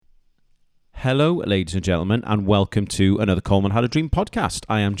Hello, ladies and gentlemen, and welcome to another Coleman Had a Dream podcast.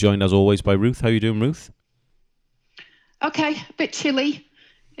 I am joined, as always, by Ruth. How are you doing, Ruth? Okay, a bit chilly.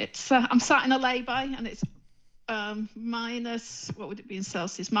 It's I'm sat in a lay-by, and it's minus, what would it be in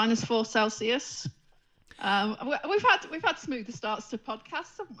Celsius? -4 Celsius. We've had smoother starts to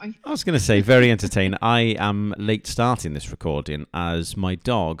podcasts, haven't we? I was going to say, very entertaining. I am late starting this recording as my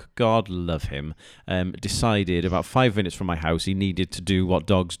dog, God love him, decided about 5 minutes from my house he needed to do what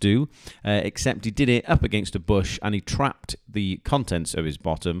dogs do, except he did it up against a bush and he trapped the contents of his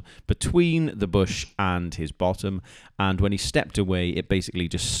bottom between the bush and his bottom, and when he stepped away it basically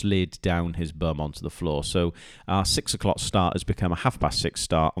just slid down his bum onto the floor. So our 6 o'clock start has become a 6:30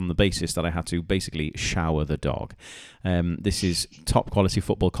 start on the basis that I had to basically shower the dog. This is top quality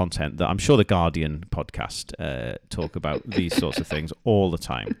football content that I'm sure the Guardian podcast talk about these sorts of things all the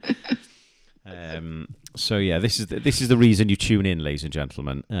time. So yeah, this is the reason you tune in, ladies and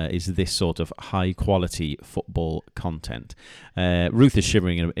gentlemen, is this sort of high quality football content. Ruth is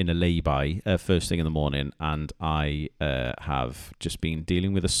shivering in a lay-by first thing in the morning, and I have just been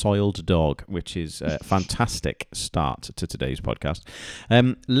dealing with a soiled dog, which is a fantastic start to today's podcast.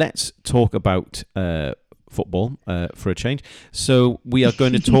 Let's talk about football for a change. So we are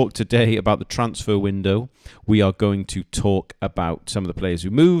going to talk today about the transfer window. We are going to talk about some of the players who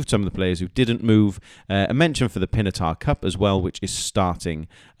moved, some of the players who didn't move, a mention for the Pinatar Cup as well, which is starting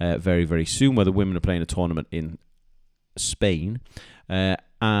very, very soon, where the women are playing a tournament in Spain.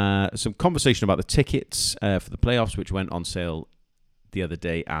 Some conversation about the tickets for the playoffs, which went on sale the other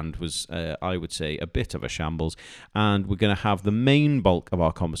day and was, I would say, a bit of a shambles. And we're going to have the main bulk of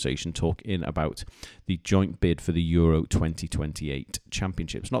our conversation talking about the joint bid for the Euro 2028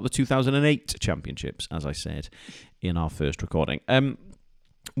 Championships, not the 2008 Championships, as I said in our first recording.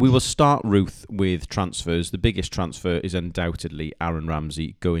 We will start, Ruth, with transfers. The biggest transfer is undoubtedly Aaron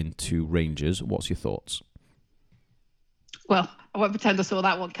Ramsey going to Rangers. What's your thoughts? Well, I won't pretend I saw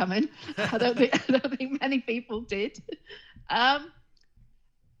that one coming. I don't think many people did.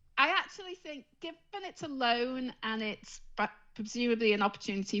 I actually think, given it's a loan and it's presumably an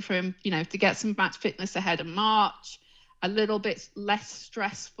opportunity for him, to get some match fitness ahead of March, a little bit less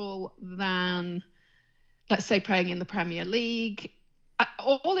stressful than, let's say, playing in the Premier League.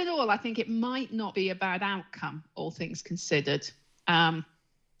 All in all, I think it might not be a bad outcome, all things considered. I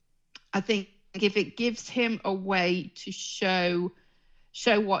think if it gives him a way to show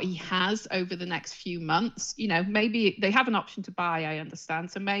what he has over the next few months, maybe they have an option to buy, I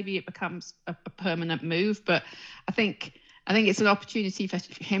understand, so maybe it becomes a permanent move, but I think it's an opportunity for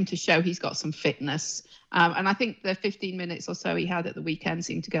him to show he's got some fitness, and I think the 15 minutes or so he had at the weekend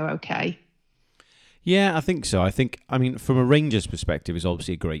seemed to go okay. Yeah, I think so. From a Rangers perspective, it's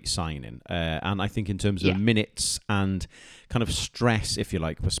obviously a great signing. And I think in terms of minutes and kind of stress, if you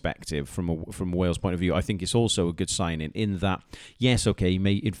like, perspective from Wales' point of view, I think it's also a good signing in that, yes, okay, he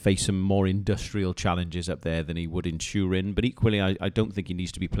may face some more industrial challenges up there than he would in Turin, but equally, I don't think he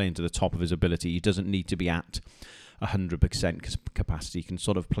needs to be playing to the top of his ability. He doesn't need to be at 100% capacity. He can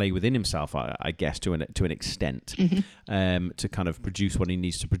sort of play within himself, I guess, to an extent, to kind of produce what he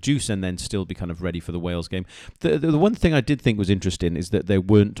needs to produce and then still be kind of ready for the Wales game. The one thing I did think was interesting is that there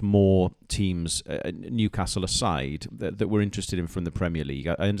weren't more teams, Newcastle aside, that were interested in from the Premier League.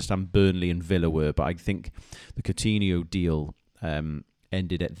 I understand Burnley and Villa were, but I think the Coutinho deal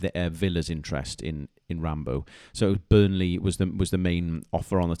ended at Villa's interest in Rambo. So Burnley was the main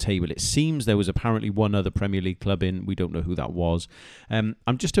offer on the table. It seems there was apparently one other Premier League club in. We don't know who that was. I'm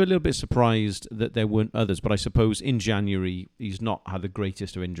just a little bit surprised that there weren't others, but I suppose in January he's not had the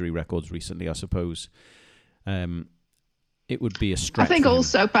greatest of injury records recently. I suppose it would be a stretch. I think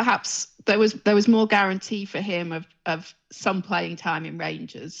also perhaps there was more guarantee for him of some playing time in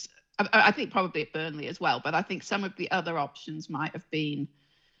Rangers. I think probably at Burnley as well, but I think some of the other options might have been,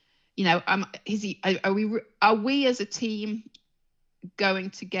 are we as a team going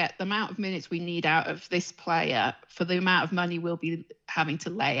to get the amount of minutes we need out of this player for the amount of money we'll be having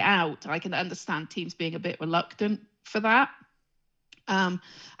to lay out? I can understand teams being a bit reluctant for that. I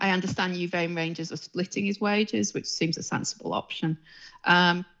understand Juve and Rangers are splitting his wages, which seems a sensible option.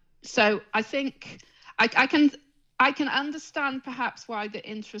 So I think I can understand perhaps why the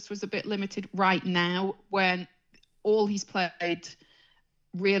interest was a bit limited right now when all he's played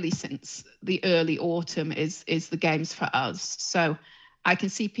really since the early autumn is the games for us. So I can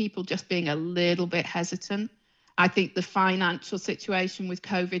see people just being a little bit hesitant. I think the financial situation with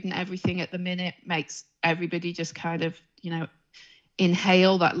COVID and everything at the minute makes everybody just kind of,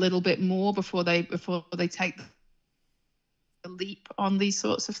 inhale that little bit more before they take the leap on these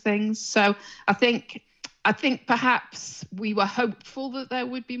sorts of things. So I think I think perhaps we were hopeful that there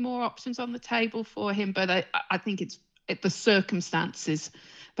would be more options on the table for him, but I think the circumstances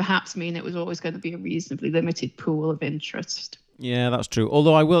perhaps mean it was always going to be a reasonably limited pool of interest. Yeah, that's true.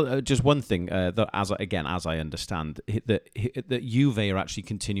 Although I will just one thing that, as I understand, that Juve are actually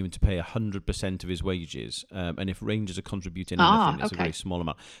continuing to pay 100% of his wages, and if Rangers are contributing anything, it's a very small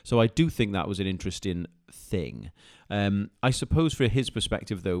amount. So I do think that was an interesting thing. I suppose, for his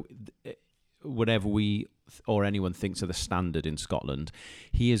perspective, though, whatever we or anyone thinks of the standard in Scotland,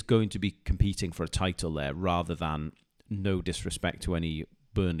 he is going to be competing for a title there, rather than, no disrespect to any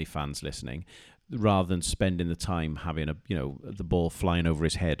Burnley fans listening, rather than spending the time having the ball flying over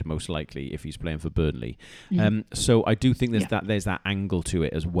his head, most likely, if he's playing for Burnley. So I do think there's that angle to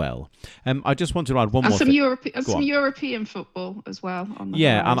it as well. I just want to add one more thing. Some European football as well on the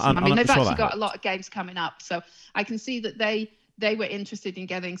horizon. I mean, they've actually got a lot of games coming up, so I can see that they were interested in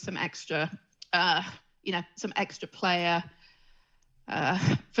getting some extra player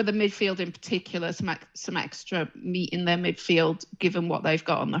for the midfield in particular, some extra meat in their midfield, given what they've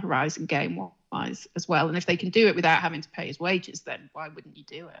got on the horizon game-wise as well. And if they can do it without having to pay his wages, then why wouldn't you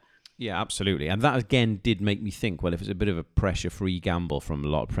do it? Yeah, absolutely. And that, again, did make me think, well, if it's a bit of a pressure-free gamble from a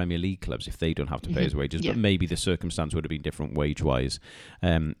lot of Premier League clubs, if they don't have to pay his wages, but maybe the circumstance would have been different wage-wise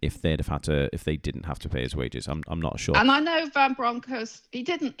if they didn't have to pay his wages. I'm not sure. And I know Van Bronckhorst, he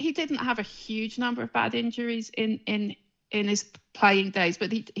didn't have a huge number of bad injuries in his playing days,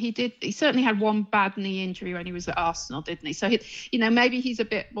 but he certainly had one bad knee injury when he was at Arsenal, didn't he? So maybe he's a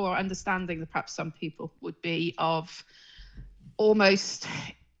bit more understanding than perhaps some people would be, of almost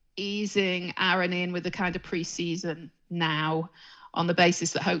easing Aaron in with the kind of pre-season now, on the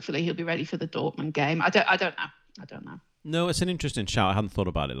basis that hopefully he'll be ready for the Dortmund game. I don't know. No, it's an interesting shout. I hadn't thought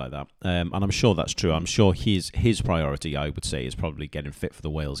about it like that. And I'm sure that's true. I'm sure his priority, I would say, is probably getting fit for the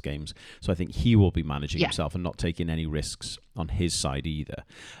Wales games. So I think he will be managing himself and not taking any risks on his side either.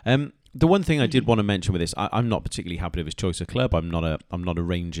 The one thing I did want to mention with this, I'm not particularly happy with his choice of club. I'm not a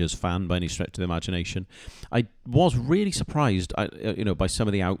Rangers fan by any stretch of the imagination. I was really surprised, by some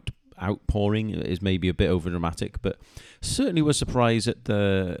of the outpouring. Is maybe a bit overdramatic, but certainly was surprised at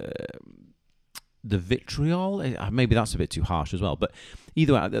the vitriol. Maybe that's a bit too harsh as well. But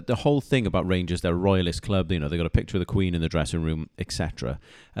either way, the whole thing about Rangers, they're a royalist club. They got a picture of the Queen in the dressing room, etc.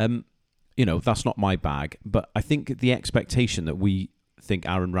 That's not my bag. But I think the expectation that we think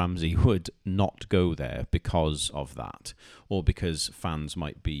Aaron Ramsey would not go there because of that, or because fans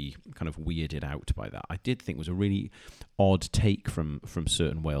might be kind of weirded out by that, I did think was a really odd take from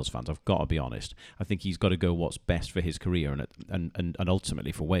certain Wales fans. I've got to be honest. I think he's got to go what's best for his career and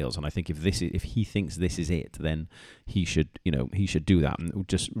ultimately for Wales. And I think if he thinks this is it, then he should do that and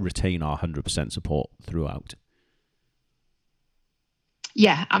just retain our 100% support throughout.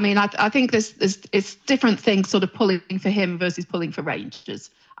 Yeah, I mean, I think it's different things sort of pulling for him versus pulling for Rangers.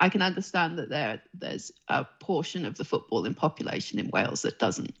 I can understand that there's a portion of the footballing population in Wales that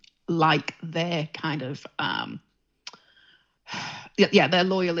doesn't like their kind of their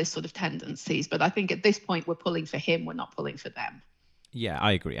loyalist sort of tendencies. But I think at this point we're pulling for him, we're not pulling for them. Yeah,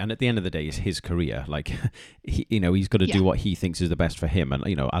 I agree. And at the end of the day, it's his career. Like, he's got to do what he thinks is the best for him. And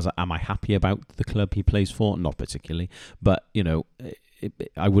am I happy about the club he plays for? Not particularly, but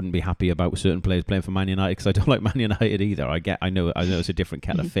I wouldn't be happy about certain players playing for Man United, because I don't like Man United either. I know it's a different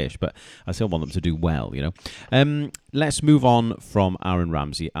kettle of fish, but I still want them to do well, Let's move on from Aaron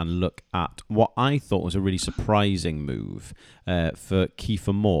Ramsey and look at what I thought was a really surprising move for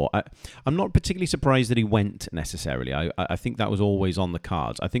Kiefer Moore. I'm not particularly surprised that he went necessarily. I think that was always on the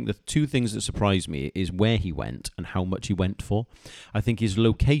cards. I think the two things that surprised me is where he went and how much he went for. I think his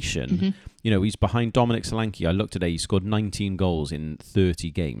location, he's behind Dominic Solanke. I looked today, he scored 19 goals in 30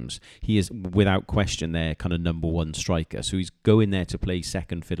 games. He is without question their kind of number one striker. So he's going there to play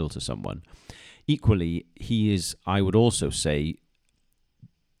second fiddle to someone. Equally, he is, I would also say,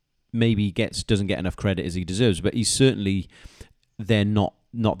 maybe doesn't get enough credit as he deserves, but he's certainly they're not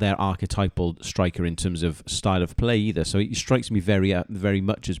their archetypal striker in terms of style of play either. So he strikes me very very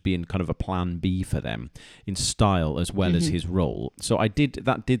much as being kind of a plan B for them in style as well as his role. So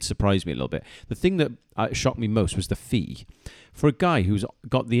that did surprise me a little bit. The thing that shocked me most was the fee. For a guy who's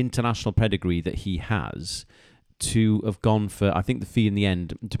got the international pedigree that he has, to have gone for, I think the fee in the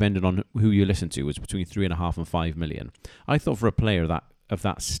end, depending on who you listen to, was between 3.5 and 5 million. I thought for a player of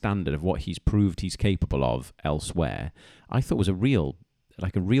that standard, of what he's proved he's capable of elsewhere, I thought was a real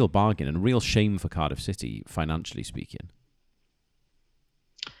bargain and a real shame for Cardiff City, financially speaking.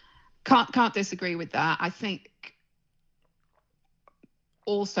 Can't disagree with that. I think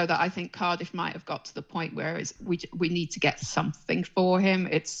also that I think Cardiff might have got to the point where we need to get something for him.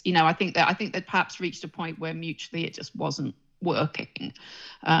 It's, I think that perhaps reached a point where mutually it just wasn't working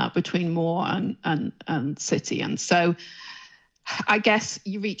between Moore and City, and so I guess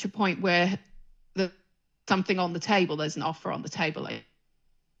you reach a point where there's something on the table. There's an offer on the table,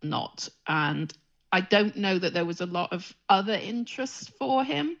 not, and I don't know that there was a lot of other interest for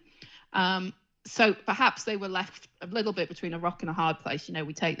him. So perhaps they were left a little bit between a rock and a hard place.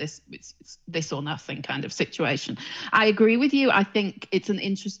 We take this, it's this or nothing kind of situation. I agree with you. I think it's an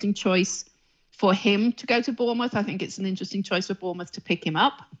interesting choice for him to go to Bournemouth. I think it's an interesting choice for Bournemouth to pick him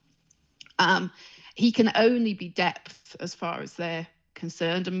up. He can only be depth as far as they're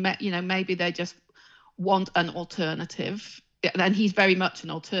concerned. And, maybe they just want an alternative. And he's very much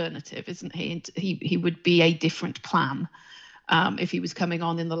an alternative, isn't he? He would be a different plan if he was coming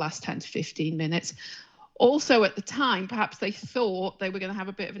on in the last 10 to 15 minutes. Also, at the time, perhaps they thought they were going to have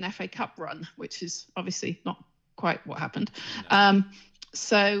a bit of an FA Cup run, which is obviously not quite what happened. No.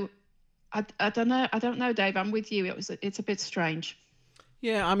 So I don't know. I don't know, Dave. I'm with you. It's a bit strange.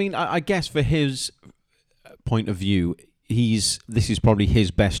 Yeah, I mean, I guess for his point of view, this is probably his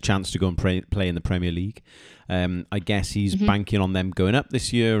best chance to go and play in the Premier League. I guess he's banking on them going up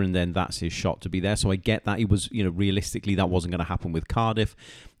this year, and then that's his shot to be there. So I get that. He was, realistically, that wasn't going to happen with Cardiff.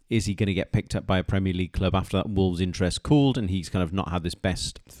 Is he going to get picked up by a Premier League club after that Wolves' interest cooled, and he's kind of not had this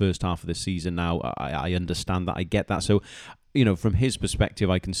best first half of the season now? I understand that. I get that. So, from his perspective,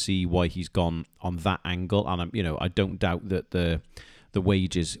 I can see why he's gone on that angle, and I don't doubt that the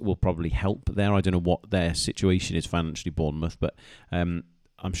wages will probably help there. I don't know what their situation is financially, Bournemouth, but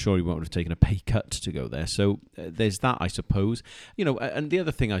I'm sure he won't have taken a pay cut to go there. So there's that, I suppose. And the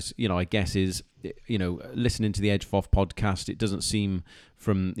other thing I guess is, listening to the Edge Off podcast, it doesn't seem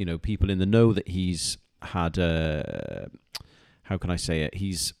from, people in the know that he's had, how can I say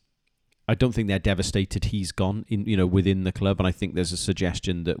it? I don't think they're devastated he's gone within the club, and I think there's a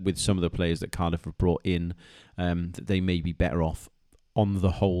suggestion that with some of the players that Cardiff have brought in, that they may be better off on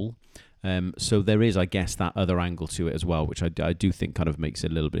the whole. So there is, I guess, that other angle to it as well, which I do think kind of makes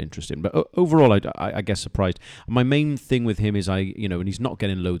it a little bit interesting. But overall, I guess surprised. My main thing with him is and he's not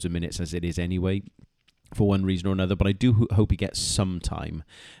getting loads of minutes as it is anyway, for one reason or another. But I do hope he gets some time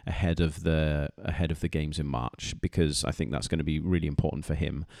ahead of the games in March, because I think that's going to be really important for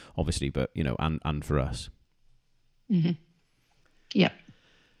him, obviously, but and for us. Mm-hmm. Yeah.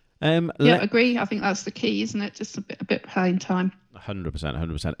 Agree. I think that's the key, isn't it? Just a bit playing time.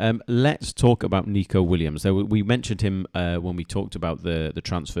 100%. Let's talk about Nico Williams. We mentioned him when we talked about the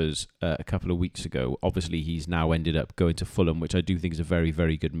transfers a couple of weeks ago. Obviously, he's now ended up going to Fulham, which I do think is a very,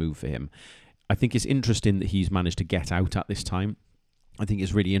 very good move for him. I think it's interesting that he's managed to get out at this time. I think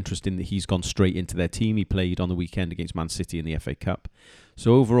it's really interesting that he's gone straight into their team. He played on the weekend against Man City in the FA Cup.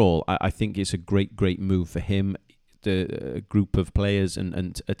 So overall, I think it's a great, great move for him. The group of players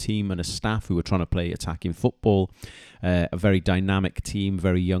and a team and a staff who are trying to play attacking football, a very dynamic team,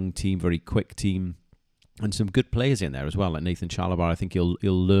 very young team, very quick team, and some good players in there as well, like Nathan Chalobah. I think he'll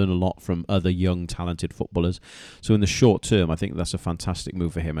learn a lot from other young, talented footballers. So in the short term, I think that's a fantastic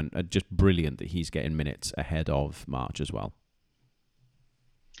move for him, and just brilliant that he's getting minutes ahead of March as well.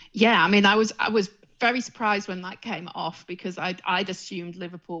 Yeah, I mean, I was very surprised when that came off, because I'd assumed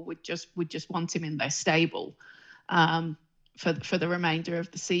Liverpool would just want him in their stable for the remainder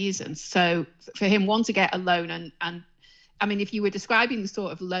of the season. So for him, to get a loan, and I mean, if you were describing the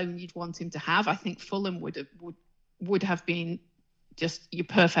sort of loan you'd want him to have, I think Fulham would have been just your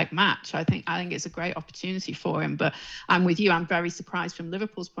perfect match. I think it's a great opportunity for him. But I'm with you. I'm very surprised from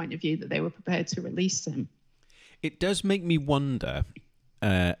Liverpool's point of view that they were prepared to release him. It does make me wonder,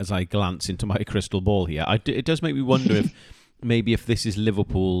 as I glance into my crystal ball here, it does make me wonder if this is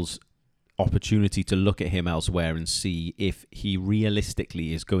Liverpool's opportunity to look at him elsewhere and see if he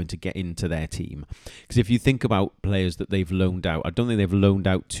realistically is going to get into their team. Because if you think about players that they've loaned out, I don't think they've loaned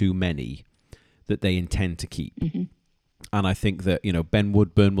out too many that they intend to keep. Mm-hmm. And I think that, Ben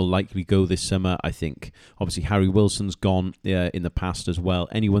Woodburn will likely go this summer. I think, obviously, Harry Wilson's gone in the past as well.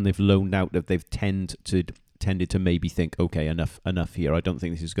 Anyone they've loaned out that they've tended to maybe think, okay, enough here. I don't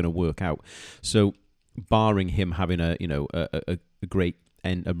think this is going to work out. So, barring him having a great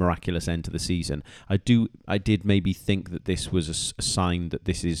end, a miraculous end to the season, I did maybe think that this was a sign that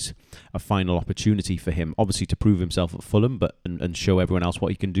this is a final opportunity for him, obviously to prove himself at Fulham, but and show everyone else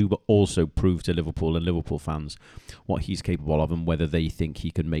what he can do, but also prove to Liverpool and Liverpool fans what he's capable of and whether they think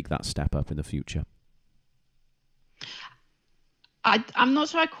he can make that step up in the future. I'm not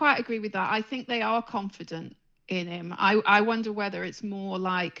sure I quite agree with that. I think they are confident in him. I wonder whether it's more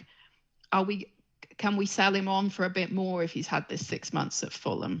like, can we sell him on for a bit more if he's had this 6 months at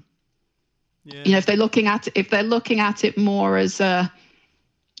Fulham? Yeah. If they're looking at it more as a,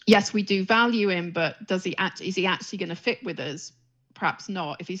 yes, we do value him, but is he actually going to fit with us? Perhaps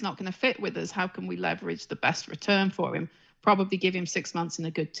not. If he's not going to fit with us, how can we leverage the best return for him? Probably give him 6 months in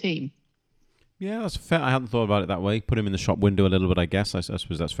a good team. Yeah, that's fair. I hadn't thought about it that way. Put him in the shop window a little bit, I guess. I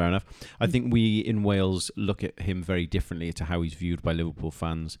suppose that's fair enough. I think we in Wales look at him very differently to how he's viewed by Liverpool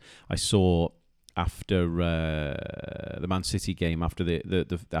fans. I saw after the Man City game, after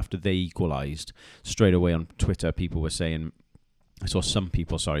after they equalised, straight away on Twitter, people were saying, I saw some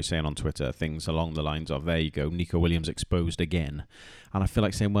people, saying on Twitter things along the lines of, there you go, Nico Williams exposed again. And I feel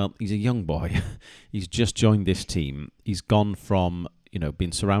like saying, well, he's a young boy. He's just joined this team. He's gone from,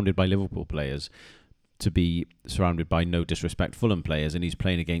 being surrounded by Liverpool players to be surrounded by, no disrespect, Fulham players, and he's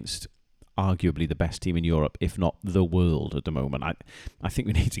playing against arguably the best team in Europe, if not the world at the moment. I think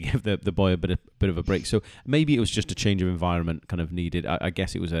we need to give the boy a bit of a break. So maybe it was just a change of environment kind of needed. I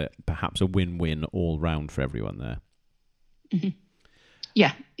guess it was perhaps a win-win all round for everyone there. Mm-hmm.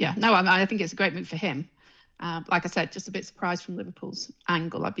 Yeah. No, I think it's a great move for him. Like I said, just a bit surprised from Liverpool's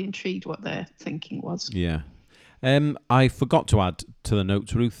angle. I'd be intrigued what their thinking was. Yeah. I forgot to add to the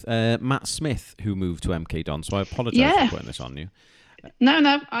notes, Ruth, Matt Smith, who moved to MK Dons. So I apologise for putting this on you.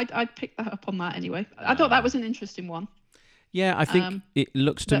 No, I'd pick that up on that anyway. I thought that was an interesting one. Yeah, I think it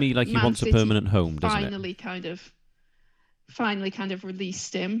looks to me like he wants a permanent home, doesn't it? Finally kind of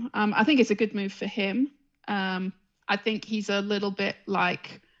released him. I think it's a good move for him. I think he's a little bit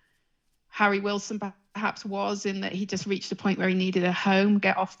like Harry Wilson perhaps was, in that he just reached a point where he needed a home,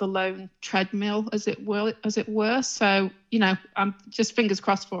 get off the loan treadmill, as it were. So, I'm just fingers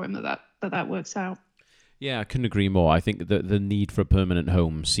crossed for him that works out. Yeah, I couldn't agree more. I think that the need for a permanent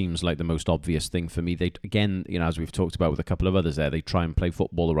home seems like the most obvious thing for me. They, again, as we've talked about with a couple of others there, they try and play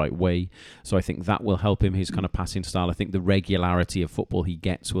football the right way. So I think that will help him, his kind of passing style. I think the regularity of football he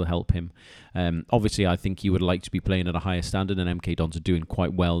gets will help him. Obviously, I think he would like to be playing at a higher standard, and MK Dons are doing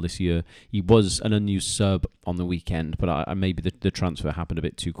quite well this year. He was an unused sub on the weekend, but maybe the transfer happened a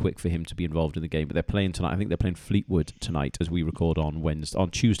bit too quick for him to be involved in the game. But they're playing tonight. I think they're playing Fleetwood tonight as we record on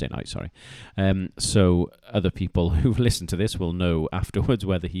Tuesday night. So other people who listen to this will know afterwards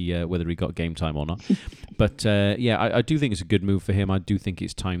whether he got game time or not. But I do think it's a good move for him. I do think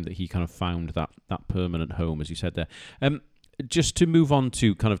it's time that he kind of found that permanent home, as you said there. Just to move on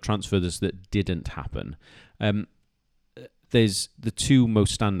to kind of transfers that didn't happen. There's the two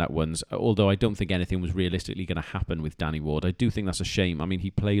most standout ones, although I don't think anything was realistically going to happen with Danny Ward. I do think that's a shame. I mean,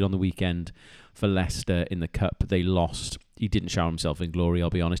 he played on the weekend for Leicester in the Cup. They lost. He didn't shower himself in glory, I'll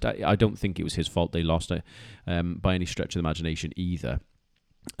be honest. I don't think it was his fault they lost by any stretch of the imagination either.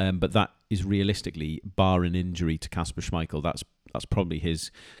 But that is realistically, bar an injury to Kasper Schmeichel, that's probably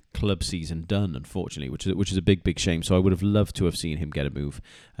his club season done, unfortunately, which is a big shame. So I would have loved to have seen him get a move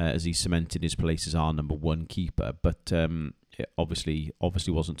as he cemented his place as our number one keeper. But it obviously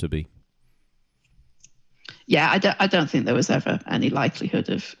wasn't to be. Yeah, I don't think there was ever any likelihood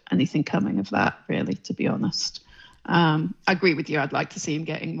of anything coming of that, really, to be honest. I agree with you. I'd like to see him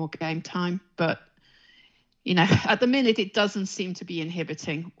getting more game time, but at the minute, it doesn't seem to be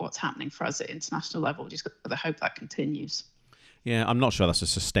inhibiting what's happening for us at international level. Just got to hope that continues. Yeah, I'm not sure that's a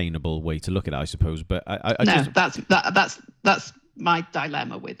sustainable way to look at it, I suppose. But that's my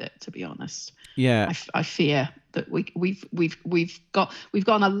dilemma with it, to be honest. Yeah, I fear that we've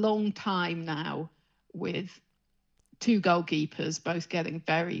gone a long time now with two goalkeepers both getting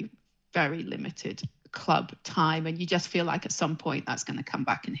very, very limited club time, and you just feel like at some point that's going to come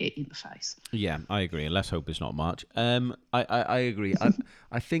back and hit you in the face. Yeah, I agree. Let's hope it's not March. I agree.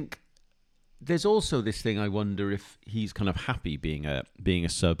 I think there's also this thing. I wonder if he's kind of happy being a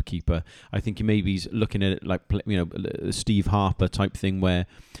sub keeper. I think maybe he's looking at it like a Steve Harper type thing, where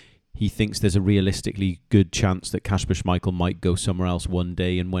he thinks there's a realistically good chance that Kasper Schmeichel might go somewhere else one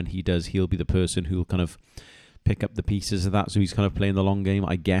day, and when he does, he'll be the person who'll kind of pick up the pieces of that. So he's kind of playing the long game,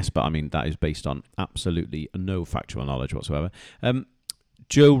 I guess. But I mean, that is based on absolutely no factual knowledge whatsoever.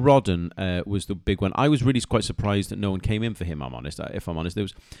 Joe Rodden was the big one. I was really quite surprised that no one came in for him. If I'm honest,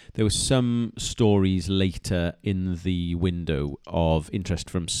 there was some stories later in the window of interest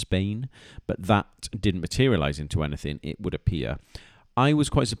from Spain, but that didn't materialise into anything, it would appear. I was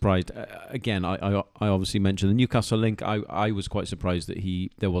quite surprised. Again, I obviously mentioned the Newcastle link. I was quite surprised that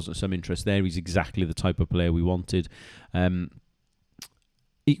there wasn't some interest there. He's exactly the type of player we wanted.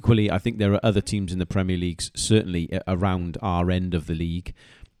 Equally, I think there are other teams in the Premier League, certainly around our end of the league.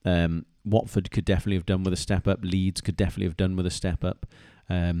 Watford could definitely have done with a step up. Leeds could definitely have done with a step up.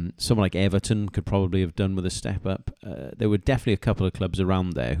 Someone like Everton could probably have done with a step up. There were definitely a couple of clubs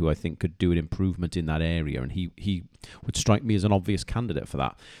around there who I think could do an improvement in that area, and he would strike me as an obvious candidate for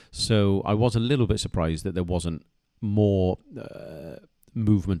that. So I was a little bit surprised that there wasn't more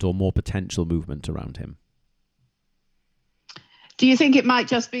movement or more potential movement around him. Do you think it might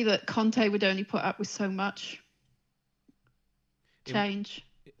just be that Conte would only put up with so much change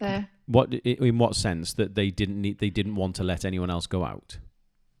there? In what sense? That they didn't want to let anyone else go out?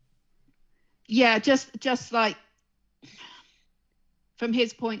 Yeah, just like from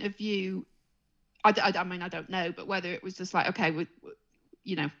his point of view, I mean, I don't know, but whether it was just like, okay,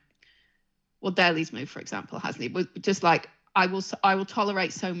 well, Daly's move, for example, hasn't he? Was just like, I will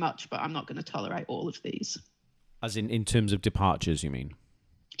tolerate so much, but I'm not going to tolerate all of these. As in terms of departures, you mean?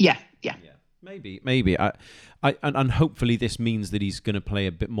 Yeah. Maybe. And hopefully this means that he's going to play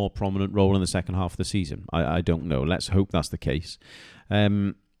a bit more prominent role in the second half of the season. I don't know. Let's hope that's the case.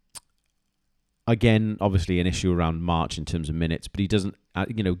 Again, obviously an issue around March in terms of minutes, but he doesn't,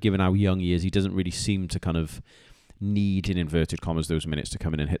 given how young he is, he doesn't really seem to kind of need, in inverted commas, those minutes to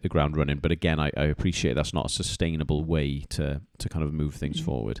come in and hit the ground running. But again, I appreciate that's not a sustainable way to kind of move things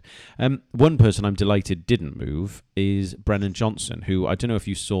forward. One person I'm delighted didn't move is Brennan Johnson, who I don't know if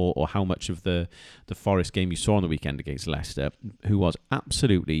you saw or how much of the Forest game you saw on the weekend against Leicester, who was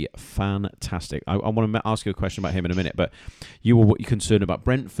absolutely fantastic. I want to ask you a question about him in a minute, but you were concerned about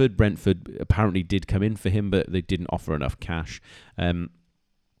Brentford. Brentford apparently did come in for him, but they didn't offer enough cash.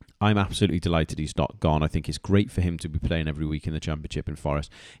 I'm absolutely delighted he's not gone. I think it's great for him to be playing every week in the Championship in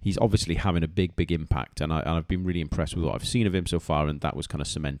Forest. He's obviously having a big impact, and I've been really impressed with what I've seen of him so far, and that was kind of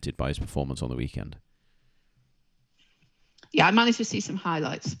cemented by his performance on the weekend. Yeah, I managed to see some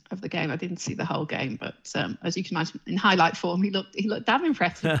highlights of the game. I didn't see the whole game, but as you can imagine, in highlight form, he looked damn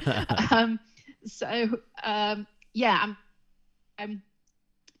impressive. I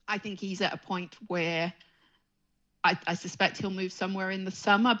think he's at a point where I suspect he'll move somewhere in the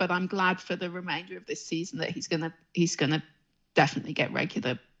summer, but I'm glad for the remainder of this season that he's gonna definitely get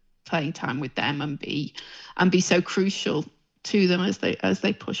regular playing time with them and be so crucial to them as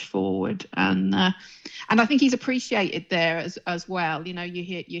they push forward. And I think he's appreciated there as well. You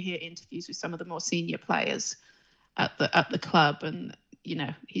hear interviews with some of the more senior players at the club, and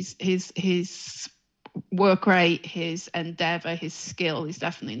his work rate, his endeavour, his skill is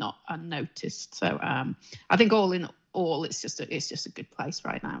definitely not unnoticed. So I think all in all, it's just a good place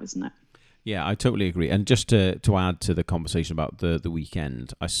right now, isn't it? Yeah, I totally agree. And just to add to the conversation about the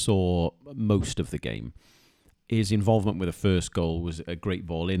weekend, I saw most of the game. His involvement with the first goal was a great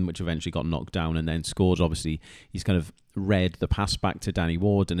ball in, which eventually got knocked down and then scored. Obviously, he's kind of read the pass back to Danny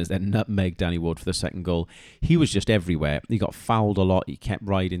Ward and has then nutmegged Danny Ward for the second goal. He was just everywhere. He got fouled a lot. He kept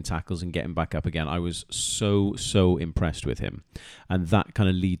riding tackles and getting back up again. I was so impressed with him. And that kind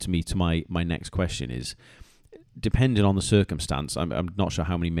of leads me to my next question is, depending on the circumstance, I'm not sure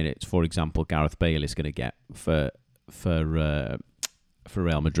how many minutes, for example, Gareth Bale is going to get for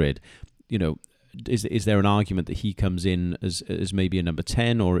Real Madrid. Is there an argument that he comes in as maybe a number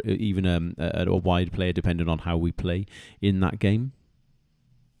 10 or even a wide player, depending on how we play in that game?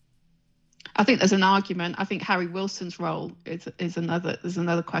 I think there's an argument. I think Harry Wilson's role is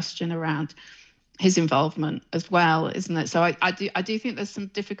another question around his involvement as well, isn't it? So I do think there's some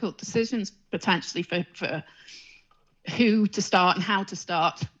difficult decisions potentially for who to start and how to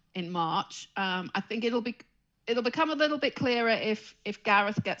start in March. I think it'll become a little bit clearer if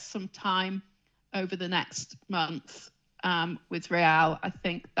Gareth gets some time over the next month with Real. I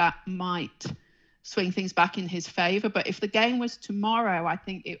think that might swing things back in his favour. But if the game was tomorrow, I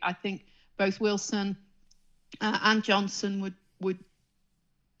think both Wilson and Johnson would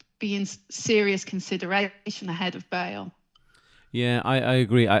be in serious consideration ahead of Bale. Yeah, I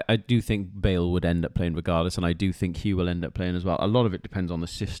agree. I do think Bale would end up playing regardless, and I do think he will end up playing as well. A lot of it depends on the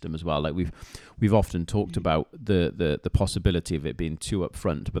system as well. Like we've often talked about the possibility of it being two up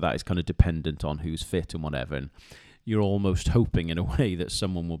front, but that is kind of dependent on who's fit and whatever. And you're almost hoping in a way that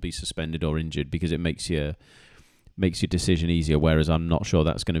someone will be suspended or injured because it makes your decision easier. Whereas I'm not sure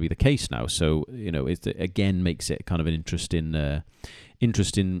that's going to be the case now. So it again makes it kind of an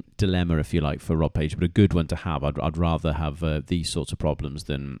interesting dilemma, if you like, for Rob Page, but a good one to have. I'd rather have these sorts of problems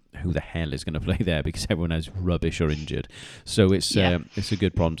than who the hell is going to play there because everyone is rubbish or injured. So it's a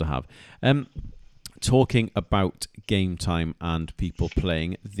good problem to have. Talking about game time and people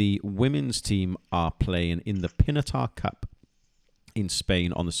playing, the women's team are playing in the Pinatar Cup in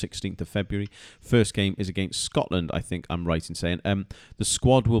Spain on the 16th of February. First game is against Scotland, I think I'm right in saying. The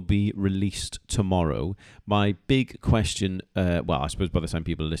squad will be released tomorrow. My big question, I suppose by the time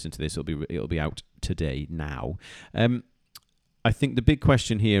people listen to this, it'll be out today now. I think the big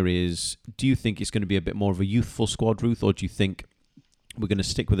question here is, do you think it's going to be a bit more of a youthful squad, Ruth, or do you think we're going to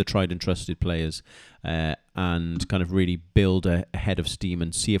stick with the tried and trusted players and kind of really build a head of steam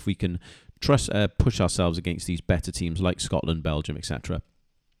and see if we can push ourselves against these better teams like Scotland, Belgium, etc.,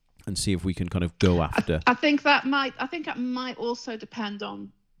 and see if we can kind of go after? I think that might also depend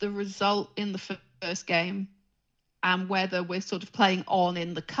on the result in the first game and whether we're sort of playing on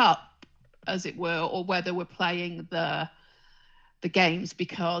in the cup, as it were, or whether we're playing the games,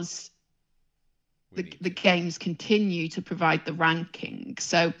 because the games continue to provide the ranking.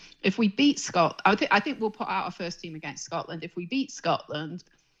 So if we beat Scotland, I think we'll put out our first team against Scotland. If we beat Scotland,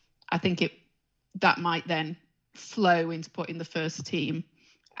 I think that might then flow into putting the first team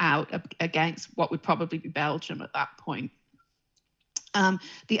out against what would probably be Belgium at that point.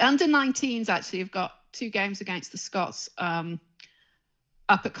 The under-19s actually have got 2 games against the Scots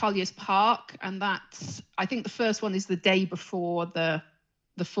up at Colliers Park, and that's, I think the first one is the day before the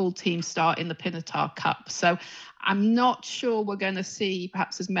full team start in the Pinatar Cup. So I'm not sure we're going to see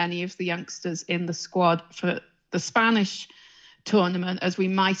perhaps as many of the youngsters in the squad for the Spanish tournament as we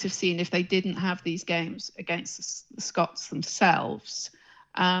might have seen if they didn't have these games against the Scots themselves.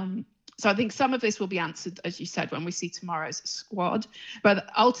 So I think some of this will be answered, as you said, when we see tomorrow's squad. But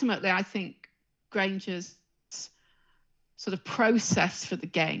ultimately, I think Granger's sort of process for the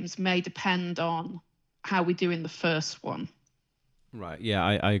games may depend on how we do in the first one. Right, yeah,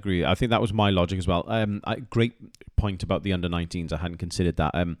 I agree. I think that was my logic as well. Great point about the under-19s. I hadn't considered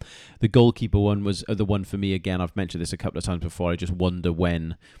that. The goalkeeper one was the one for me. Again, I've mentioned this a couple of times before. I just wonder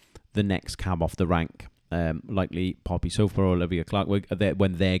when the next cab off the rank, likely Poppy Sofa or Olivia Clark,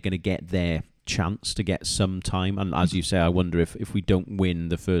 when they're going to get their chance to get some time. And as you say, I wonder if we don't win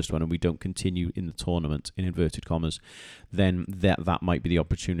the first one and we don't continue in the tournament, in inverted commas, then that might be the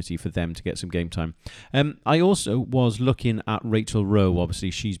opportunity for them to get some game time. I also was looking at Rachel Rowe.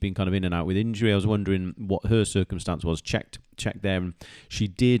 Obviously, she's been kind of in and out with injury. I was wondering what her circumstance was. Checked there, and she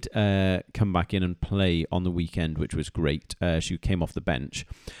did come back in and play on the weekend, which was great. She came off the bench.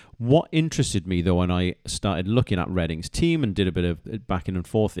 What interested me, though, when I started looking at Reading's team and did a bit of backing and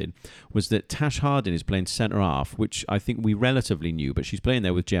forth in, was that Tash Harding is playing centre-half, which I think we relatively knew, but she's playing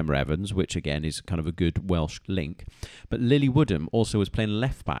there with Gemma Evans, which, again, is kind of a good Welsh link. But Lily Woodham also was playing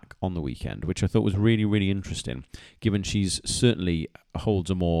left-back on the weekend, which I thought was really, really interesting, given she's certainly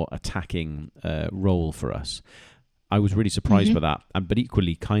holds a more attacking role for us. I was really surprised by that, but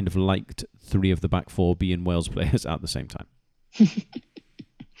equally kind of liked 3 of the back 4 being Wales players at the same time.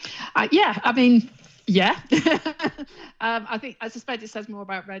 Yeah, I mean, yeah. I suspect it says more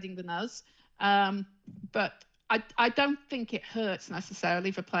about Reading than us. But I don't think it hurts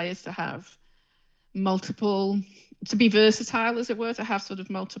necessarily for players to have multiple, to be versatile, as it were, to have sort of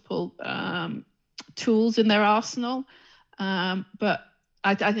multiple tools in their arsenal. But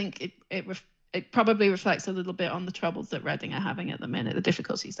I think it probably reflects a little bit on the troubles that Reading are having at the minute, the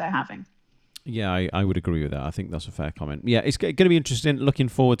difficulties they're having. Yeah, I would agree with that. I think that's a fair comment. Yeah, it's going to be interesting. Looking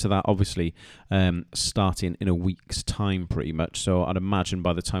forward to that, obviously, starting in a week's time pretty much. So I'd imagine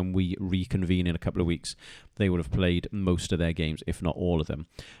by the time we reconvene in a couple of weeks, they would have played most of their games, if not all of them.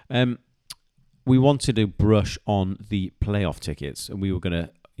 We wanted to brush on the playoff tickets, and we were going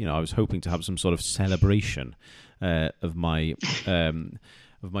to, I was hoping to have some sort of celebration of my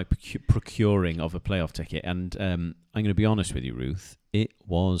procuring of a playoff ticket. And I'm going to be honest with you, Ruth, it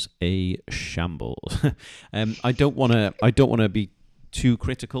was a shambles. I don't want to be too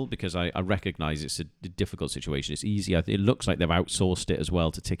critical because I recognise it's a difficult situation. It's easy. It looks like they've outsourced it as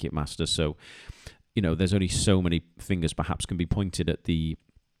well to Ticketmaster. So, there's only so many fingers perhaps can be pointed at the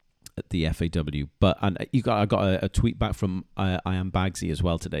FAW. But I got a tweet back from I Am Bagsy as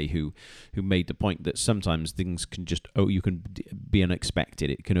well today, who made the point that sometimes things can just you can be unexpected.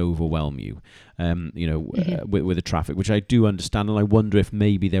 It can overwhelm you, with the traffic, which I do understand, and I wonder if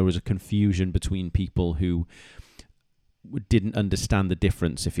maybe there was a confusion between people who didn't understand the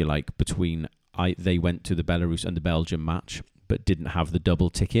difference, if you like, between they went to the Belarus and the Belgium match, but didn't have the double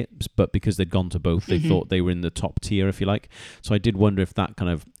ticket. But because they'd gone to both, they thought they were in the top tier, if you like. So I did wonder if that kind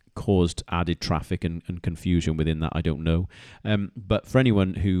of caused added traffic and confusion within that. I don't know. But for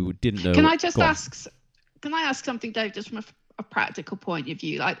anyone who didn't know... Can I ask something, Dave, just from a practical point of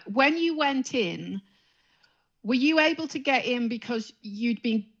view? Like, when you went in, were you able to get in because you'd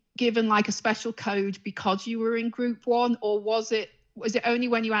been given like a special code because you were in Group 1, or was it only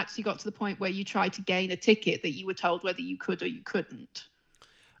when you actually got to the point where you tried to gain a ticket that you were told whether you could or you couldn't?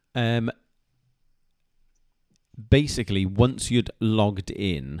 Basically, once you'd logged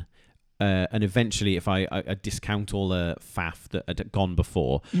in, and eventually, if I discount all the faff that had gone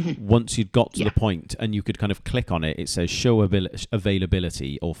before, Mm-hmm. once you'd got to the point and you could kind of click on it, it says show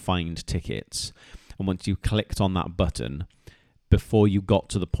availability or find tickets. And once you clicked on that button, before you got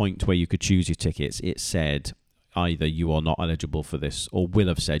to the point where you could choose your tickets, it said either you are not eligible for this, or will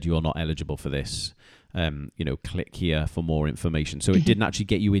have said you are not eligible for this. Click here for more information. So it didn't actually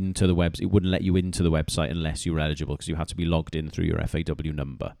get you into the website. It wouldn't let you into the website unless you were eligible, because you had to be logged in through your FAW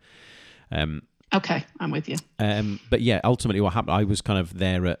number. Okay, I'm with you. But yeah, ultimately what happened, I was kind of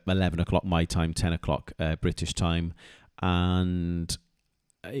there at 11 o'clock my time, 10 o'clock British time, and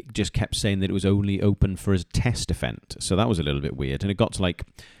it just kept saying that it was only open for a test event. So that was a little bit weird. And it got to like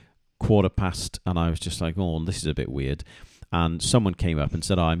 1:15, and I was just like, oh, this is a bit weird. And someone came up and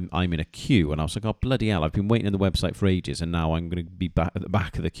said, I'm in a queue. And I was like, oh, bloody hell, I've been waiting on the website for ages, and now I'm going to be back at the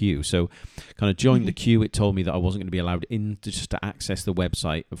back of the queue. So kind of joined the queue. It told me that I wasn't going to be allowed in to access the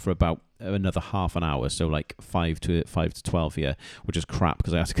website for about another half an hour. So like 5 to 12 here, which is crap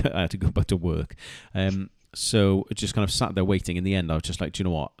because I had to go back to work. So I just kind of sat there waiting. In the end, I was just like, do you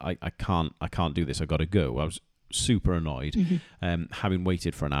know what? I can't do this. I got to go. I was super annoyed, having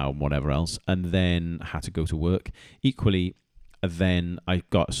waited for an hour and whatever else, and then had to go to work. Equally, then I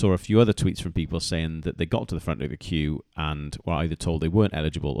saw a few other tweets from people saying that they got to the front of the queue and were either told they weren't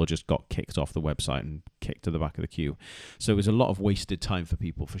eligible or just got kicked off the website and kicked to the back of the queue. So it was a lot of wasted time for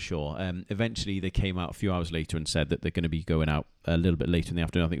people, for sure. Eventually, they came out a few hours later and said that they're going to be going out a little bit later in the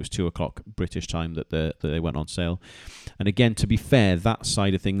afternoon. I think it was 2 o'clock British time that they went on sale. And again, to be fair, that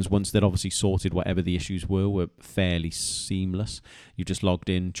side of things, once they'd obviously sorted whatever the issues were fairly seamless. You just logged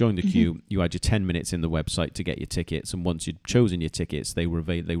in, joined the queue, you had your 10 minutes in the website to get your tickets, and once you'd chosen your tickets, they were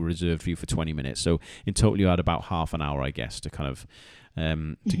reserved for you for 20 minutes. So in total, you had about half an hour, I guess, to kind of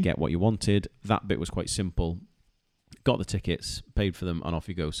to get what you wanted. That bit was quite simple. Got the tickets, paid for them, and off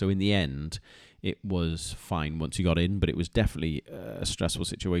you go. So in the end, it was fine once you got in, but it was definitely a stressful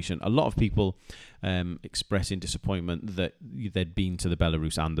situation. A lot of people expressing disappointment that they'd been to the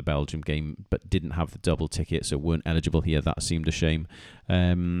Belarus and the Belgium game, but didn't have the double ticket, so weren't eligible here. That seemed a shame.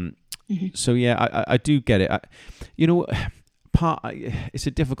 So yeah, I do get it. It's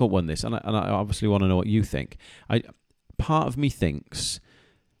a difficult one, this, and I obviously want to know what you think. Part of me thinks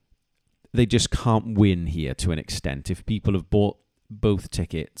they just can't win here to an extent. If people have bought both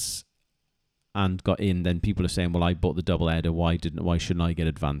tickets and got in, then people are saying, well, I bought the double header, why shouldn't I get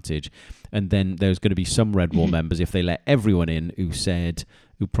advantage? And then there's going to be some Redwall members, if they let everyone in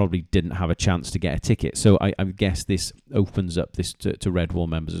who probably didn't have a chance to get a ticket. So I guess this opens up this to Redwall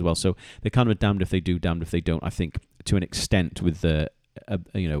members as well. So they're kind of damned if they do, damned if they don't, I think, to an extent, with the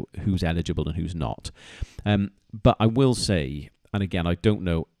who's eligible and who's not. But I will say, and again, I don't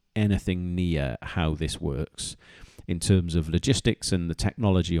know anything near how this works in terms of logistics and the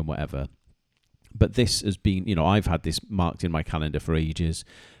technology and whatever. But this has been, I've had this marked in my calendar for ages.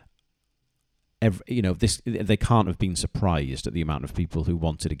 They can't have been surprised at the amount of people who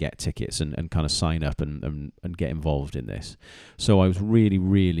wanted to get tickets and kind of sign up and get involved in this. So I was really,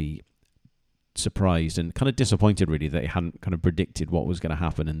 really surprised and kind of disappointed, really, that it hadn't kind of predicted what was going to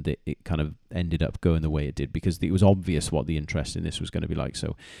happen, and that it kind of ended up going the way it did, because it was obvious what the interest in this was going to be like.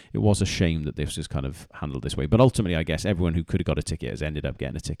 So it was a shame that this was kind of handled this way. But ultimately, I guess everyone who could have got a ticket has ended up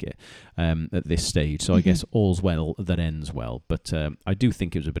getting a ticket at this stage. So I guess all's well that ends well. But I do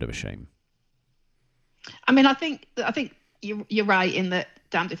think it was a bit of a shame. I mean, I think you're right in that.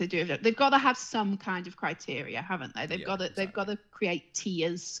 Damned if they do. They've got to have some kind of criteria, haven't they? They've got to create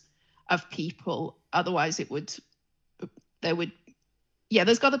tiers of people. Otherwise, there's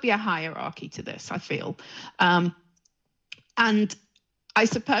got to be a hierarchy to this, I feel. And I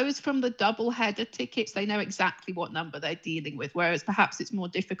suppose from the double-header tickets, they know exactly what number they're dealing with, whereas perhaps it's more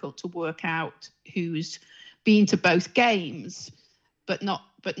difficult to work out who's been to both games, but not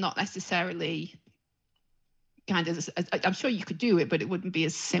necessarily kind of. I'm sure you could do it, but it wouldn't be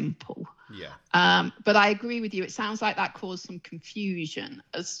as simple. Yeah. But I agree with you. It sounds like that caused some confusion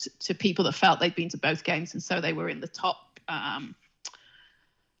as to people that felt they'd been to both games, and so they were in the top,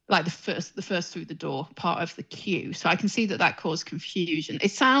 like the first through the door part of the queue. So I can see that caused confusion.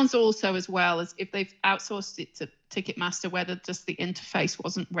 It sounds also, as well, as if they've outsourced it to Ticketmaster, whether just the interface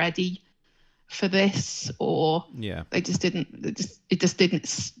wasn't ready for this, or they just didn't. It just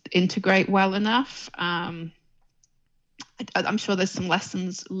didn't integrate well enough. I'm sure there's some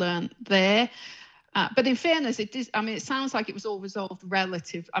lessons learned there. But in fairness, it sounds like it was all resolved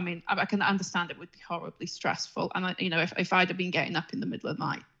relative. I mean, I can understand it would be horribly stressful. And, if I'd have been getting up in the middle of the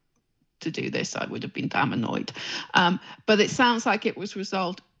night to do this, I would have been damn annoyed. But it sounds like it was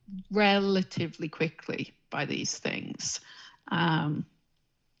resolved relatively quickly by these things.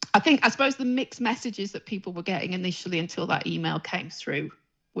 I suppose the mixed messages that people were getting initially until that email came through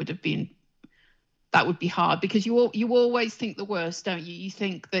would be hard, because you always think the worst, don't you? You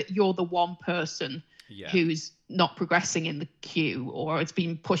think that you're the one person who's not progressing in the queue, or it's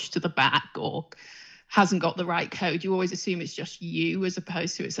been pushed to the back, or hasn't got the right code. You always assume it's just you, as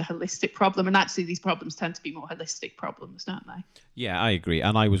opposed to it's a holistic problem. And actually, these problems tend to be more holistic problems, don't they? Yeah, I agree.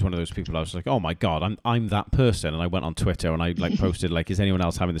 And I was one of those people. I was like, oh my God, I'm that person. And I went on Twitter and I posted is anyone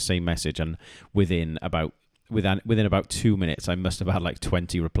else having the same message? And within about 2 minutes, I must have had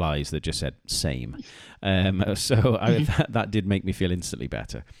 20 replies that just said same. That did make me feel instantly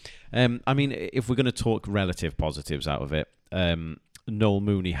better. I mean, if we're going to talk relative positives out of it, Noel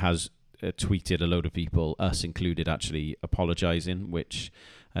Mooney has tweeted a load of people, us included, actually apologising, which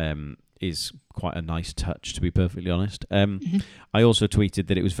is quite a nice touch, to be perfectly honest. I also tweeted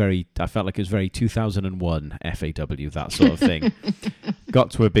that I felt like it was very 2001 FAW, that sort of thing.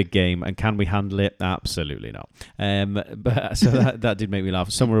 Got to a big game, and can we handle it? Absolutely not. But so that did make me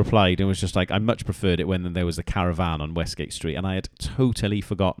laugh. Someone replied and was just like, I much preferred it when there was a caravan on Westgate Street, and I had totally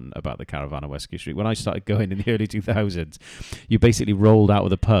forgotten about the caravan on Westgate Street. When I started going in the early 2000s, you basically rolled out of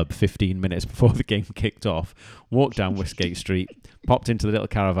the pub 15 minutes before the game kicked off, walked down Westgate Street, popped into the little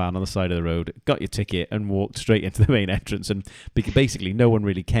caravan on the side of the road, got your ticket, and walked straight into the main entrance. And basically, no one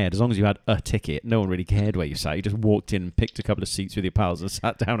really cared. As long as you had a ticket, no one really cared where you sat. You just walked in, picked a couple of seats with your pals, and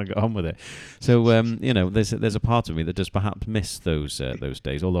sat down and got on with it. So, there's a part of me that does perhaps miss those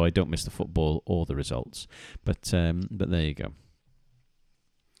days, although I don't miss the football or the results. But there you go.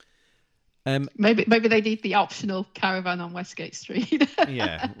 Maybe they need the optional caravan on Westgate Street.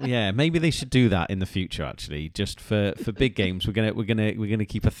 yeah. Maybe they should do that in the future. Actually, just for big games, we're gonna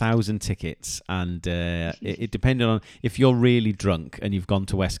keep 1,000 tickets, and it depending on if you're really drunk and you've gone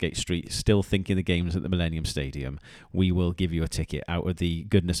to Westgate Street, still thinking the game's at the Millennium Stadium, we will give you a ticket out of the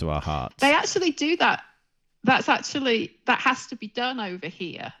goodness of our hearts. They actually do that. That has to be done over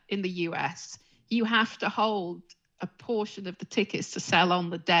here in the US. You have to hold a portion of the tickets to sell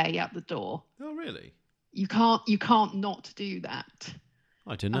on the day at the door. Oh, really? You can't not do that.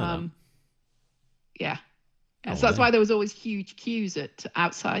 I didn't know that. Yeah. So that's why there was always huge queues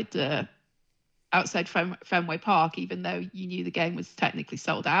outside Fenway Park, even though you knew the game was technically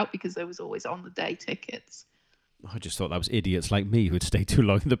sold out, because there was always on the day tickets. I just thought that was idiots like me who'd stay too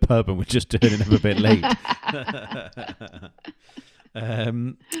long in the pub and would just turn in a bit late.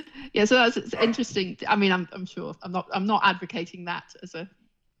 So it's interesting. I mean, I'm sure I'm not advocating that as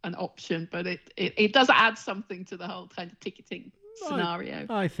an option, but it does add something to the whole kind of ticketing scenario.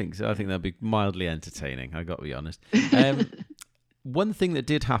 I think so. I think that'd be mildly entertaining. I got to be honest. One thing that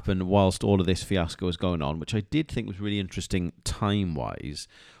did happen whilst all of this fiasco was going on, which I did think was really interesting time-wise,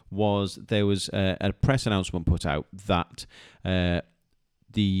 was there was a press announcement put out that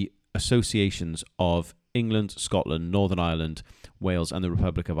the associations of England, Scotland, Northern Ireland, Wales and the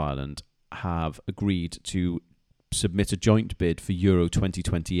Republic of Ireland have agreed to submit a joint bid for Euro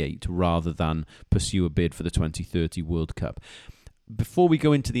 2028 rather than pursue a bid for the 2030 World Cup. Before we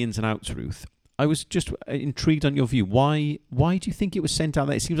go into the ins and outs, Ruth, I was just intrigued on your view. Why do you think it was sent out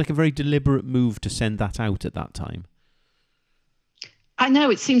there? It seems like a very deliberate move to send that out at that time. I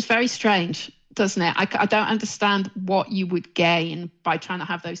know, it seems very strange, doesn't it? I don't understand what you would gain by trying to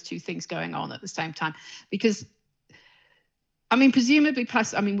have those two things going on at the same time. Because, I mean, presumably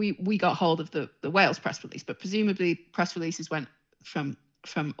we got hold of the Wales press release, but presumably press releases went from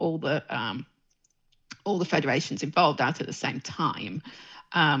all the federations involved out at the same time.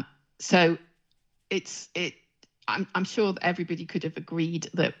 So I'm sure that everybody could have agreed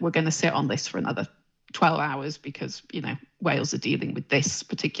that we're going to sit on this for another 12 hours because, Wales are dealing with this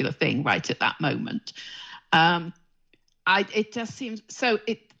particular thing right at that moment. It just seems so.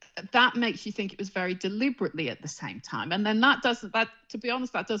 That makes you think it was very deliberately at the same time, and then to be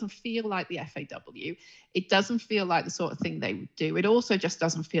honest, that doesn't feel like the FAW. It doesn't feel like the sort of thing they would do. It also just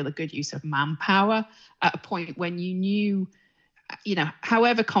doesn't feel a good use of manpower at a point when you knew,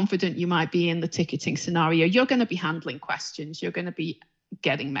 however confident you might be in the ticketing scenario, you're going to be handling questions, you're going to be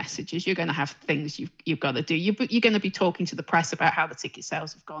getting messages, you're going to have things you've got to do. You're going to be talking to the press about how the ticket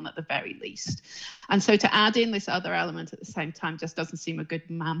sales have gone at the very least. And so to add in this other element at the same time just doesn't seem a good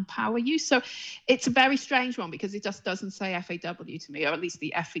manpower use. So it's a very strange one because it just doesn't say FAW to me, or at least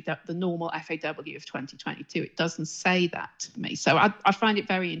the normal FAW of 2022. It doesn't say that to me. So I find it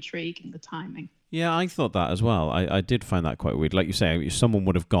very intriguing, the timing. Yeah, I thought that as well. I did find that quite weird. Like you say, someone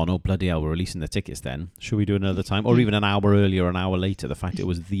would have gone, oh, bloody hell, we're releasing the tickets then. Should we do another time? Or even an hour earlier, an hour later. The fact it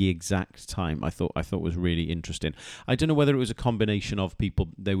was the exact time, I thought was really interesting. I don't know whether it was a combination of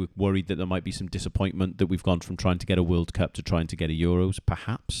people, they were worried that there might be some disappointment that we've gone from trying to get a World Cup to trying to get a Euros,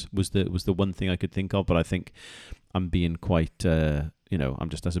 perhaps, was the one thing I could think of. But I think I'm being quite, that's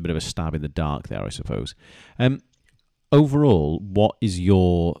a bit of a stab in the dark there, I suppose. Overall, what is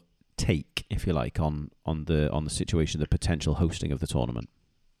your take, if you like, on the situation, the potential hosting of the tournament?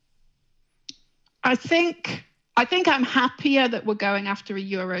 I think I'm happier that we're going after a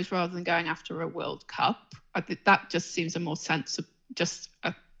Euros rather than going after a World Cup. I think that just seems a more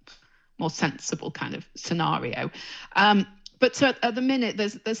sensible kind of scenario. But at the minute,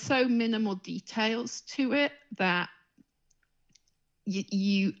 there's so minimal details to it that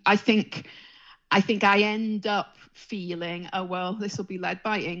I think I end up feeling, oh, well, this will be led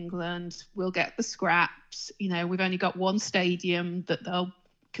by England. We'll get the scraps. We've only got one stadium that they'll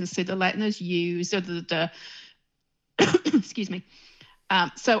consider letting us use. Excuse me.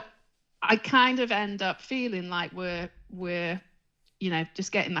 So I kind of end up feeling like we're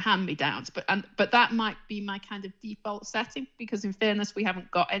just getting the hand-me-downs. But that might be my kind of default setting, because in fairness, we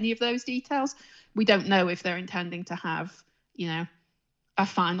haven't got any of those details. We don't know if they're intending to have, a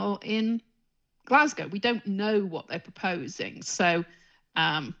final in Glasgow. We don't know what they're proposing. So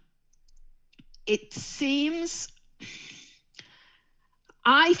it seems,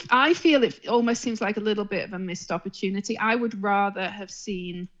 I feel it almost seems like a little bit of a missed opportunity. I would rather have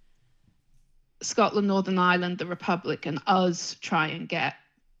seen Scotland, Northern Ireland, the Republic, and us try and get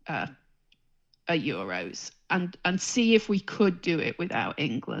a Euros and see if we could do it without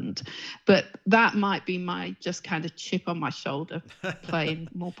England. But that might be my just kind of chip on my shoulder playing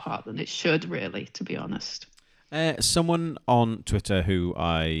more part than it should, really, to be honest. Someone on Twitter, who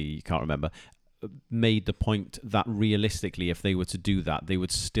I can't remember, made the point that realistically, if they were to do that, they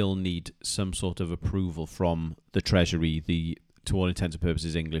would still need some sort of approval from the Treasury, the, to all intents and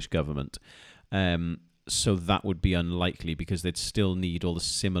purposes, English government. So that would be unlikely, because they'd still need a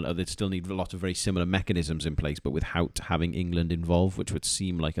lot of very similar mechanisms in place, but without having England involved, which would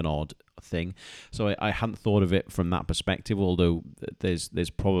seem like an odd thing. So I hadn't thought of it from that perspective, although there's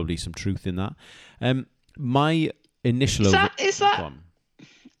probably some truth in that. My initial is that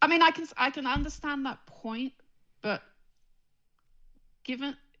I mean, I can understand that point, but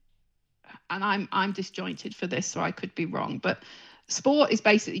given, and I'm disjointed for this, so I could be wrong, but sport is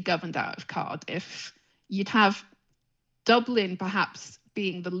basically governed out of Cardiff. You'd have Dublin perhaps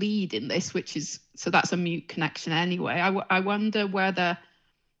being the lead in this, so that's a mute connection anyway. I wonder whether,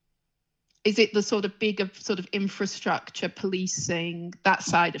 is it the sort of bigger sort of infrastructure, policing, that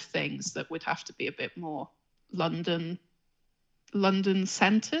side of things that would have to be a bit more London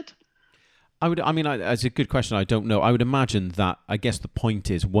centered? It's a good question. I don't know. I would imagine that, I guess the point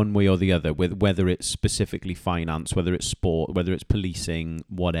is, one way or the other, with whether it's specifically finance, whether it's sport, whether it's policing,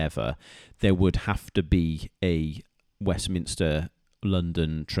 whatever, there would have to be a Westminster,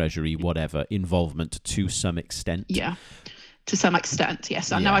 London, Treasury, whatever, involvement to some extent. Yeah, to some extent,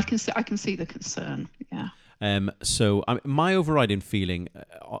 yes. I know, I can see the concern, yeah. So my overriding feeling,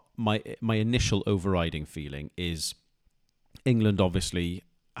 my initial overriding feeling is England obviously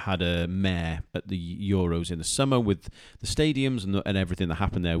had a mare at the Euros in the summer with the stadiums and everything that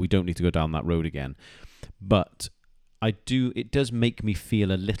happened there. We don't need to go down that road again. But it does make me feel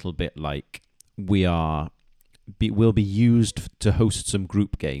a little bit like we'll be used to host some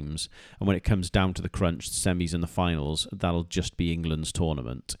group games, and when it comes down to the crunch, the semis and the finals, that'll just be England's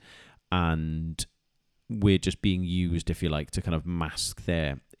tournament, and we're just being used, if you like, to kind of mask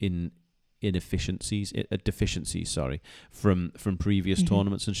their deficiencies from previous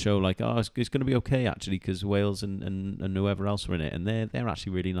tournaments, and show like, oh, it's going to be okay actually, because Wales and whoever else are in it, and they're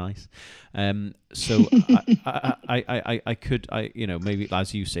actually really nice. So I could maybe,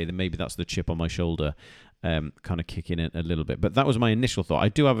 as you say, that maybe that's the chip on my shoulder, kind of kicking in a little bit. But that was my initial thought. I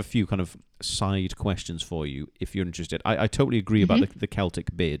do have a few kind of side questions for you if you're interested. I totally agree about the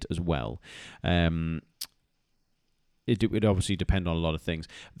Celtic bid as well. It would obviously depend on a lot of things.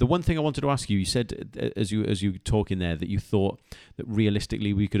 The one thing I wanted to ask you, you said as you were talking there that you thought that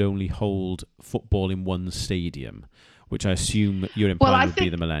realistically we could only hold football in one stadium, which I assume you're implying would be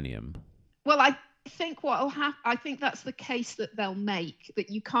the Millennium. Well, I think what will happen, I think that's the case that they'll make,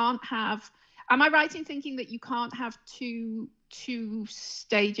 that you can't have, am I right in thinking that you can't have two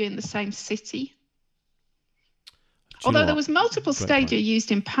stadia in the same city? Although there was multiple stadia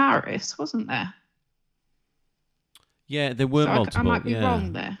used in Paris, wasn't there? Yeah, there were multiple. I might be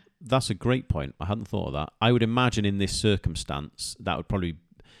wrong there. That's a great point. I hadn't thought of that. I would imagine in this circumstance that would probably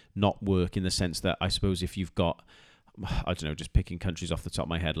not work in the sense that I suppose if you've got, I don't know, just picking countries off the top of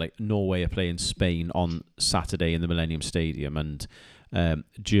my head, like Norway are playing Spain on Saturday in the Millennium Stadium, and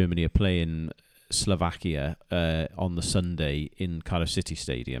Germany are playing Slovakia on the Sunday in Cardiff City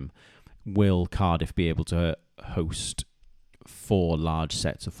Stadium. Will Cardiff be able to host 4 large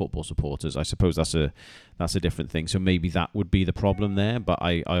sets of football supporters? I suppose that's a different thing. So maybe that would be the problem there. But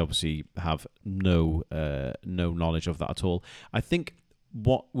I obviously have no knowledge of that at all. I think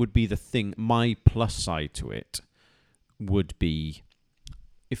what would be the thing, my plus side to it would be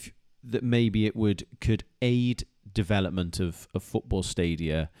if that maybe it could aid development of football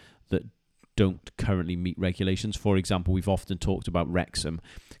stadia that don't currently meet regulations. For example, we've often talked about Wrexham.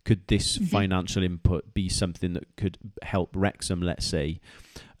 Could this financial input be something that could help Wrexham, let's say,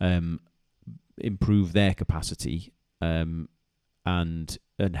 improve their capacity and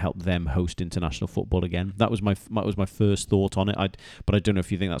help them host international football again? That was my first thought on it. But I don't know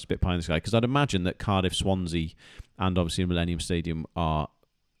if you think that's a bit pie in the sky, because I'd imagine that Cardiff, Swansea, and obviously Millennium Stadium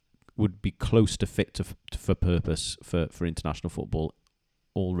would be close to fit for purpose for international football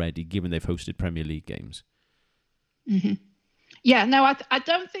already, given they've hosted Premier League games. Mm-hmm. Yeah, no, I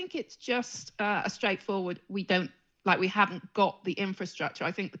don't think it's just a straightforward. We haven't got the infrastructure.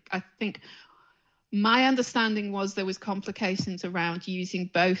 I think my understanding was there was complications around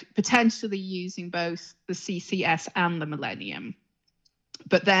potentially using both the CCS and the Millennium.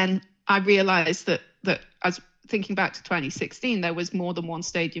 But then I realised that as thinking back to 2016, there was more than one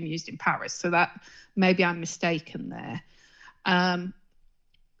stadium used in Paris. So that maybe I'm mistaken there.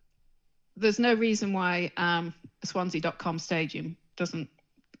 There's no reason why Swansea.com stadium doesn't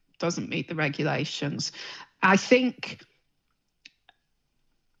meet the regulations. I think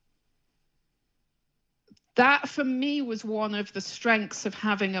that for me was one of the strengths of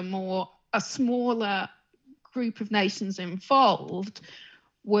having a smaller group of nations involved,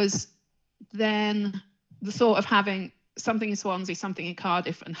 was then the thought of having something in Swansea, something in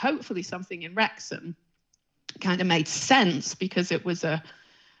Cardiff, and hopefully something in Wrexham kind of made sense, because it was a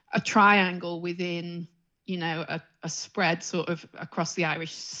triangle within, a spread sort of across the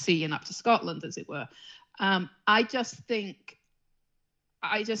Irish Sea and up to Scotland, as it were. I just think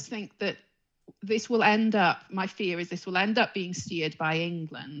that this will end up, my fear is this will end up being steered by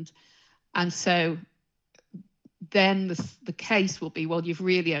England. And so then the case will be, well, you've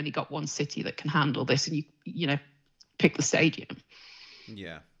really only got one city that can handle this, and you pick the stadium.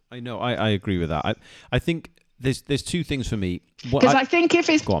 Yeah, I know. I agree with that. I think there's two things for me. Because I think if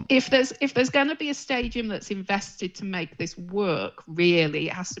there's going to be a stadium that's invested to make this work, really,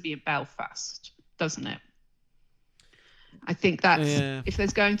 it has to be in Belfast, doesn't it? I think that's if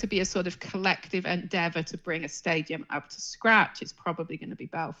there's going to be a sort of collective endeavour to bring a stadium up to scratch, it's probably going to be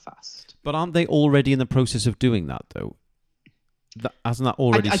Belfast. But aren't they already in the process of doing that, though? Hasn't that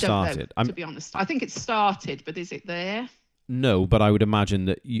already started? I don't know, to be honest. I think it's started, but is it there? No, but I would imagine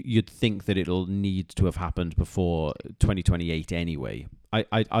that you'd think that it'll need to have happened before 2028 anyway. I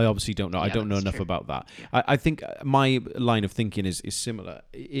obviously don't know. Yeah, I don't know enough about that. Yeah. I think my line of thinking is similar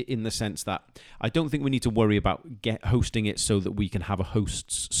in the sense that I don't think we need to worry about hosting it so that we can have a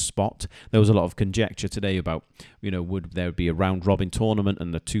host's spot. There was a lot of conjecture today about, would there be a round robin tournament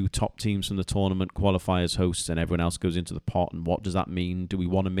and the 2 top teams from the tournament qualify as hosts and everyone else goes into the pot, and what does that mean? Do we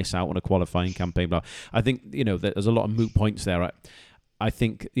want to miss out on a qualifying campaign? Blah. I think, there's a lot of moot points there. I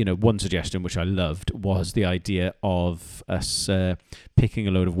think, one suggestion which I loved was the idea of us picking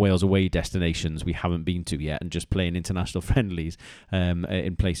a load of Wales away destinations we haven't been to yet and just playing international friendlies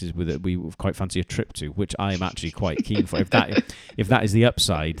in places that we quite fancy a trip to, which I am actually quite keen for. If that is the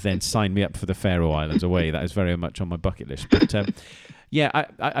upside, then sign me up for the Faroe Islands away. That is very much on my bucket list. But yeah,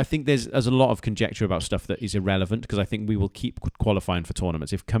 I think there's a lot of conjecture about stuff that is irrelevant, because I think we will keep qualifying for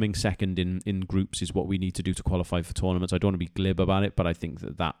tournaments. If coming second in groups is what we need to do to qualify for tournaments, I don't want to be glib about it, but I think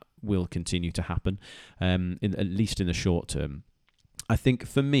that will continue to happen, at least in the short term. I think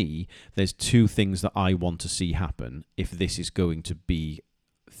for me, there's 2 things that I want to see happen if this is going to be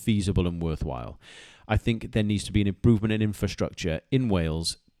feasible and worthwhile. I think there needs to be an improvement in infrastructure in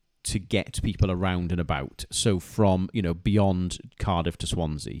Wales to get people around and about. So from, beyond Cardiff to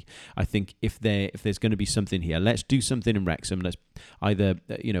Swansea, I think if there's going to be something here, let's do something in Wrexham. Let's either,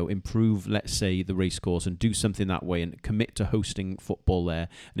 improve, let's say, the racecourse and do something that way and commit to hosting football there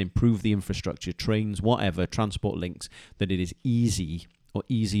and improve the infrastructure, trains, whatever, transport links, that it is easy or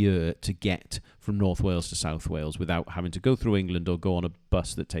easier to get from North Wales to South Wales without having to go through England or go on a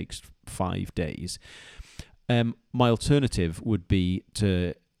bus that takes 5 days. My alternative would be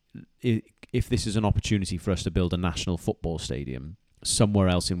to, if this is an opportunity for us to build a national football stadium somewhere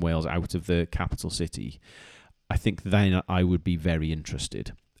else in Wales out of the capital city, I think then I would be very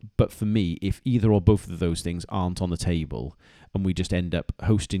interested. But for me, if either or both of those things aren't on the table and we just end up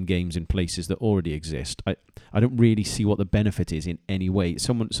hosting games in places that already exist, I don't really see what the benefit is in any way.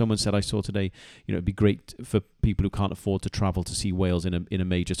 Someone said, I saw today, it'd be great for people who can't afford to travel to see Wales in a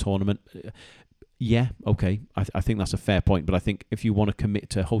major tournament. Yeah, okay. I think that's a fair point. But I think if you want to commit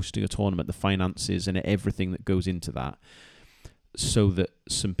to hosting a tournament, the finances and everything that goes into that, so that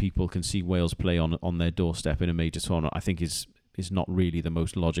some people can see Wales play on their doorstep in a major tournament, I think is not really the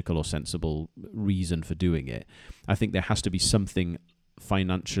most logical or sensible reason for doing it. I think there has to be something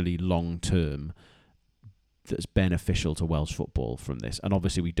financially long-term that's beneficial to Welsh football from this. And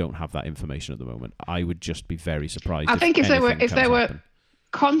obviously we don't have that information at the moment. I would just be very surprised if there were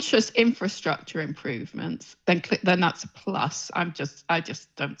conscious infrastructure improvements, then that's a plus. I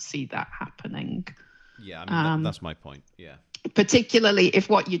just don't see that happening. Yeah, I mean, that's my point. Yeah. Particularly if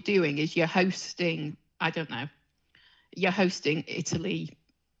what you're doing is you're hosting, you're hosting Italy,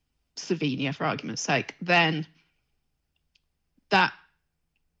 Slovenia, for argument's sake, then that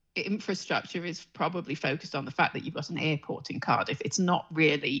infrastructure is probably focused on the fact that you've got an airport in Cardiff. It's not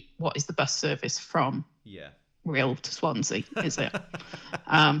really what is the bus service from Rhyl to Swansea, is it?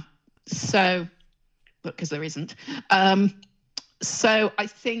 So, because there isn't. So I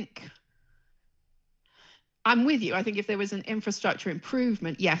think I'm with you. I think if there was an infrastructure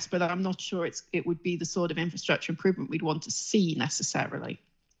improvement, yes, but I'm not sure it would be the sort of infrastructure improvement we'd want to see necessarily.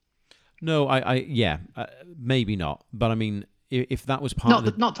 No, maybe not. But I mean, if that was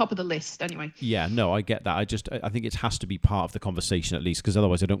part not top of the list anyway. Yeah, no, I get that. I think it has to be part of the conversation at least, because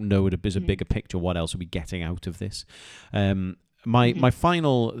otherwise I don't know there's a bigger picture. What else are we getting out of this? My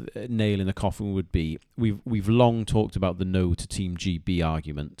final nail in the coffin would be we've long talked about the no to Team GB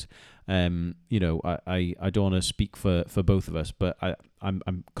argument. I don't want to speak for both of us, but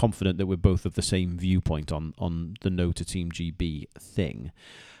I'm confident that we're both of the same viewpoint on the no to Team GB thing.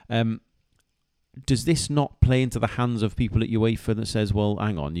 Does this not play into the hands of people at UEFA that says, well,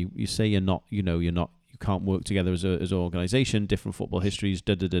 hang on, you say you can't work together as an organisation, different football histories,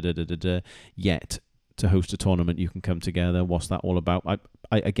 yet to host a tournament you can come together. What's that all about?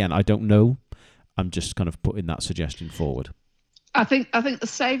 I don't know. I'm just kind of putting that suggestion forward. I think the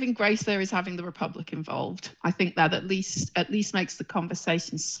saving grace there is having the Republic involved. I think that at least makes the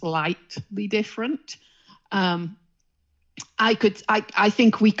conversation slightly different. I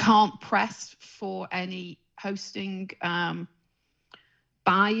think we can't press for any hosting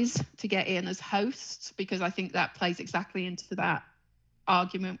buys to get in as hosts, because I think that plays exactly into that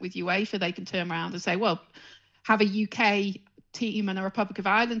argument with UEFA. They can turn around and say, well, have a UK team and a Republic of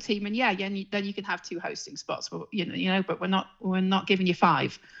Ireland team, and then you can have 2 hosting spots. But but we're not giving you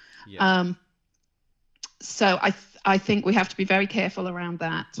 5. Yeah. So I think we have to be very careful around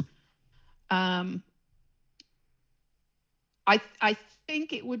that. I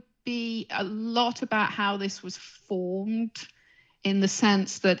think it would be a lot about how this was formed, in the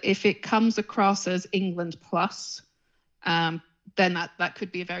sense that if it comes across as England plus, then that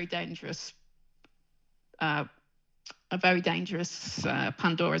could be a very dangerous Pandora's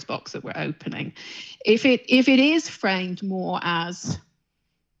box that we're opening. If it is framed more as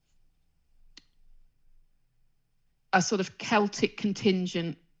a sort of Celtic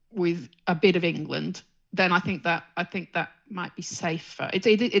contingent with a bit of England, then I think that might be safer.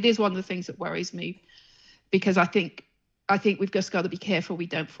 It is one of the things that worries me, because I think we've just got to be careful we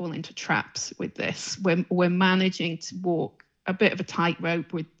don't fall into traps with this. We're managing to walk a bit of a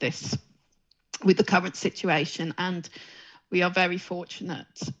tightrope with this, with the current situation, and we are very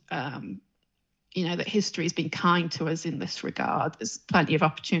fortunate, that history has been kind to us in this regard. There's plenty of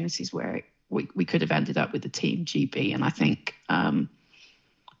opportunities where we could have ended up with the Team GB, and I think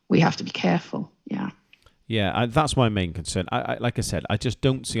we have to be careful. Yeah. Yeah, that's my main concern. Like I said, I just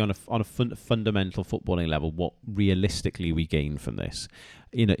don't see on a fundamental footballing level what realistically we gain from this,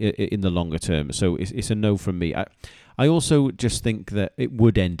 in the longer term. So it's a no from me. I also just think that it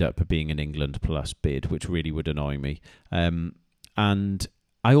would end up being an England plus bid, which really would annoy me. And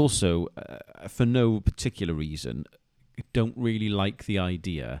I also, for no particular reason, don't really like the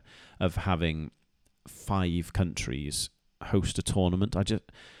idea of having 5 countries host a tournament.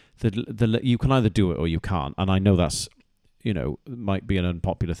 You can either do it or you can't, and I know that's might be an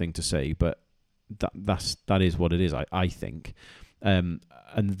unpopular thing to say, but that is what it is. I think, and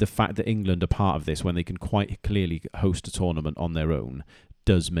the fact that England are part of this when they can quite clearly host a tournament on their own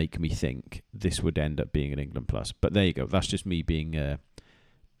does make me think this would end up being an England plus. But there you go. That's just me being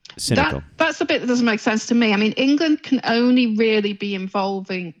cynical. That's the bit that doesn't make sense to me. I mean, England can only really be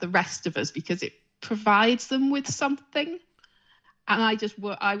involving the rest of us because it provides them with something.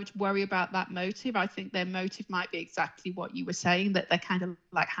 And I would worry about that motive. I think their motive might be exactly what you were saying, that they're kind of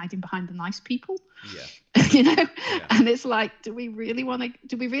like hiding behind the nice people. Yeah. Yeah. And it's like, do we really want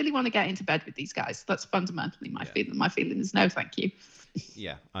to get into bed with these guys? That's fundamentally my feeling. My feeling is no, thank you.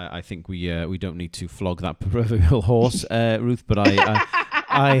 Yeah, I think we don't need to flog that proverbial horse, Ruth. But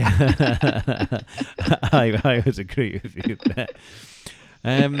I would agree with you there.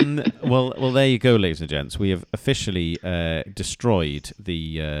 Well, there you go, ladies and gents. We have officially destroyed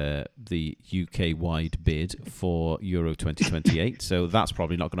the UK-wide bid for Euro 2028. So that's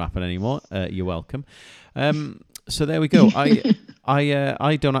probably not going to happen anymore. You're welcome. So there we go.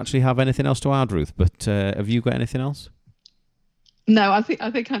 I don't actually have anything else to add, Ruth. But have you got anything else? No, I think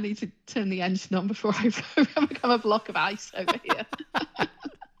I need to turn the engine on before I become a block of ice over here.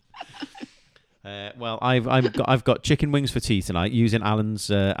 Well, I've got chicken wings for tea tonight using Alan's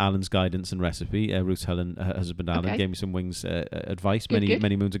guidance and recipe. Ruth's husband Alan gave me some wings advice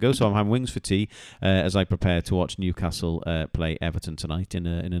many moons ago, so I'm having wings for tea as I prepare to watch Newcastle play Everton tonight in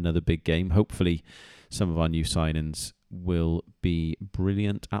another big game. Hopefully, some of our new signings will be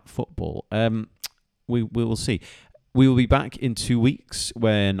brilliant at football. We will see. We will be back in 2 weeks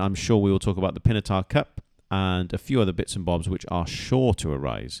when I'm sure we will talk about the Pinatar Cup and a few other bits and bobs which are sure to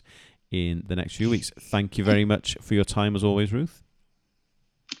arise in the next few weeks. Thank you very much for your time as always, Ruth.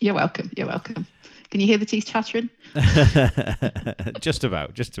 You're welcome. Can you hear the teeth chattering? Just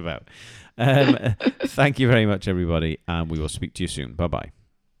about. Thank you very much, everybody, and we will speak to you soon. Bye-bye.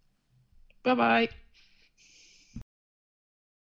 Bye-bye.